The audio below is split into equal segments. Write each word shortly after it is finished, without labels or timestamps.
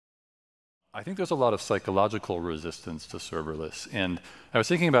I think there's a lot of psychological resistance to serverless, and I was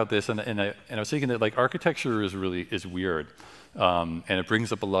thinking about this, and I was thinking that like architecture is weird, and it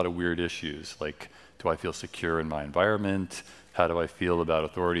brings up a lot of weird issues. Like, do I feel secure in my environment? How do I feel about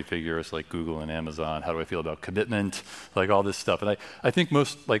authority figures like Google and Amazon? How do I feel about commitment? Like all this stuff. And I think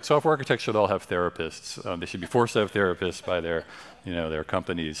most like software architects should all have therapists. They should be forced to have therapists by their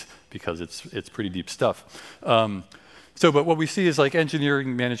companies because it's pretty deep stuff. But what we see is like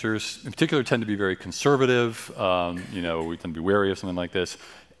engineering managers in particular tend to be very conservative. We tend to be wary of something like this.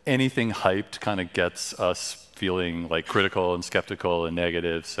 Anything hyped kind of gets us feeling like critical and skeptical and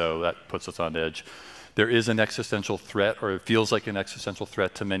negative, so that puts us on edge. There is an existential threat, or it feels like an existential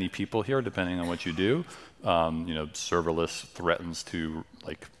threat to many people here, depending on what you do. Serverless threatens to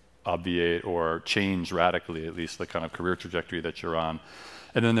like obviate or change radically, at least the kind of career trajectory that you're on.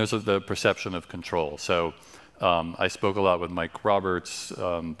 And then there's the perception of control. So I spoke a lot with Mike Roberts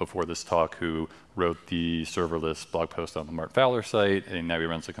before this talk, who wrote the serverless blog post on the Mart Fowler site, and now he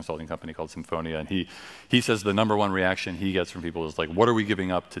runs a consulting company called Symphonia. And he says the number one reaction he gets from people is like, what are we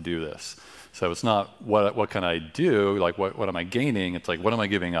giving up to do this? So it's not what can I do, like what am I gaining? It's like, what am I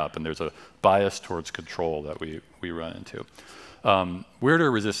giving up? And there's a bias towards control that we run into.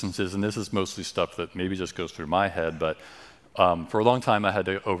 Weirder resistances, and this is mostly stuff that maybe just goes through my head, but for a long time I had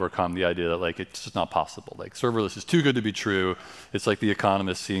to overcome the idea that like it's just not possible. Like serverless is too good to be true. It's like the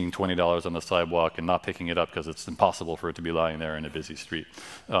economist seeing $20 on the sidewalk and not picking it up because it's impossible for it to be lying there in a busy street.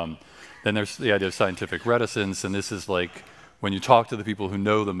 Then there's the idea of scientific reticence, and this is like when you talk to the people who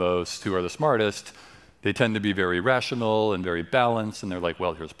know the most, who are the smartest, they tend to be very rational and very balanced, and they're like,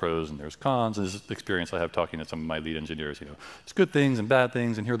 well, here's pros and there's cons. And this is the experience I have talking to some of my lead engineers, it's good things and bad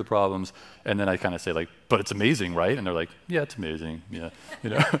things, and here are the problems. And then I kind of say like, but it's amazing, right? And they're like, yeah, it's amazing, yeah,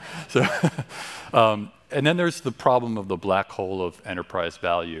 So, and then there's the problem of the black hole of enterprise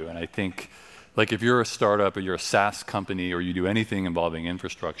value. And I think, like, if you're a startup or you're a SaaS company or you do anything involving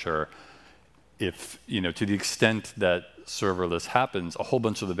infrastructure, if, to the extent that serverless happens, a whole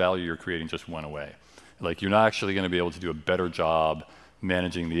bunch of the value you're creating just went away. Like, you're not actually going to be able to do a better job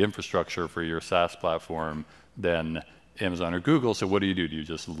managing the infrastructure for your SaaS platform than Amazon or Google. So what do? Do you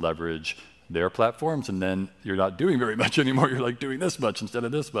just leverage their platforms, and then you're not doing very much anymore? You're like doing this much instead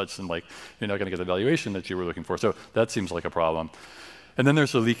of this much, and like you're not going to get the valuation that you were looking for. So that seems like a problem. And then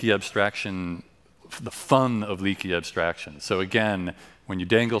there's the leaky abstraction, the fun of leaky abstraction. So again, when you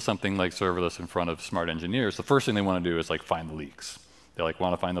dangle something like serverless in front of smart engineers, the first thing they want to do is like find the leaks. They like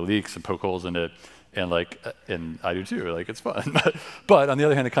want to find the leaks and poke holes in it. And I do too. Like, it's fun, but on the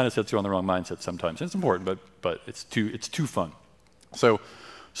other hand, it kind of sets you on the wrong mindset sometimes. It's important, but it's too fun. So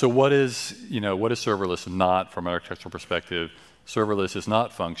what is serverless not from an architectural perspective? Serverless is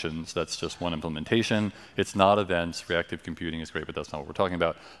not functions. That's just one implementation. It's not events. Reactive computing is great, but that's not what we're talking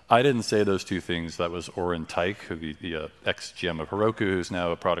about. I didn't say those two things. That was Oren Teich, the ex-GM of Heroku, who's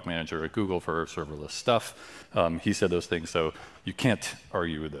now a product manager at Google for serverless stuff. He said those things, so you can't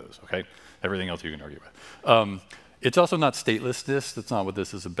argue with those, okay? Everything else you can argue with. It's also not statelessness. That's not what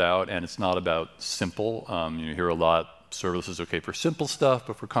this is about, and it's not about simple. You hear a lot, serverless is okay for simple stuff,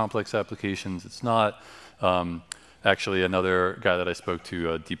 but for complex applications, it's not. Actually, another guy that I spoke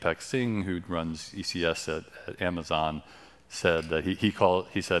to, Deepak Singh, who runs ECS at Amazon, said that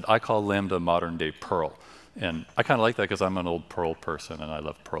he said, I call Lambda modern day Perl. And I kind of like that because I'm an old Perl person and I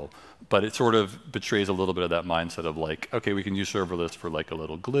love Perl. But it sort of betrays a little bit of that mindset of like, okay, we can use serverless for like a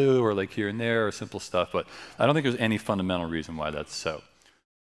little glue or like here and there or simple stuff, but I don't think there's any fundamental reason why that's so.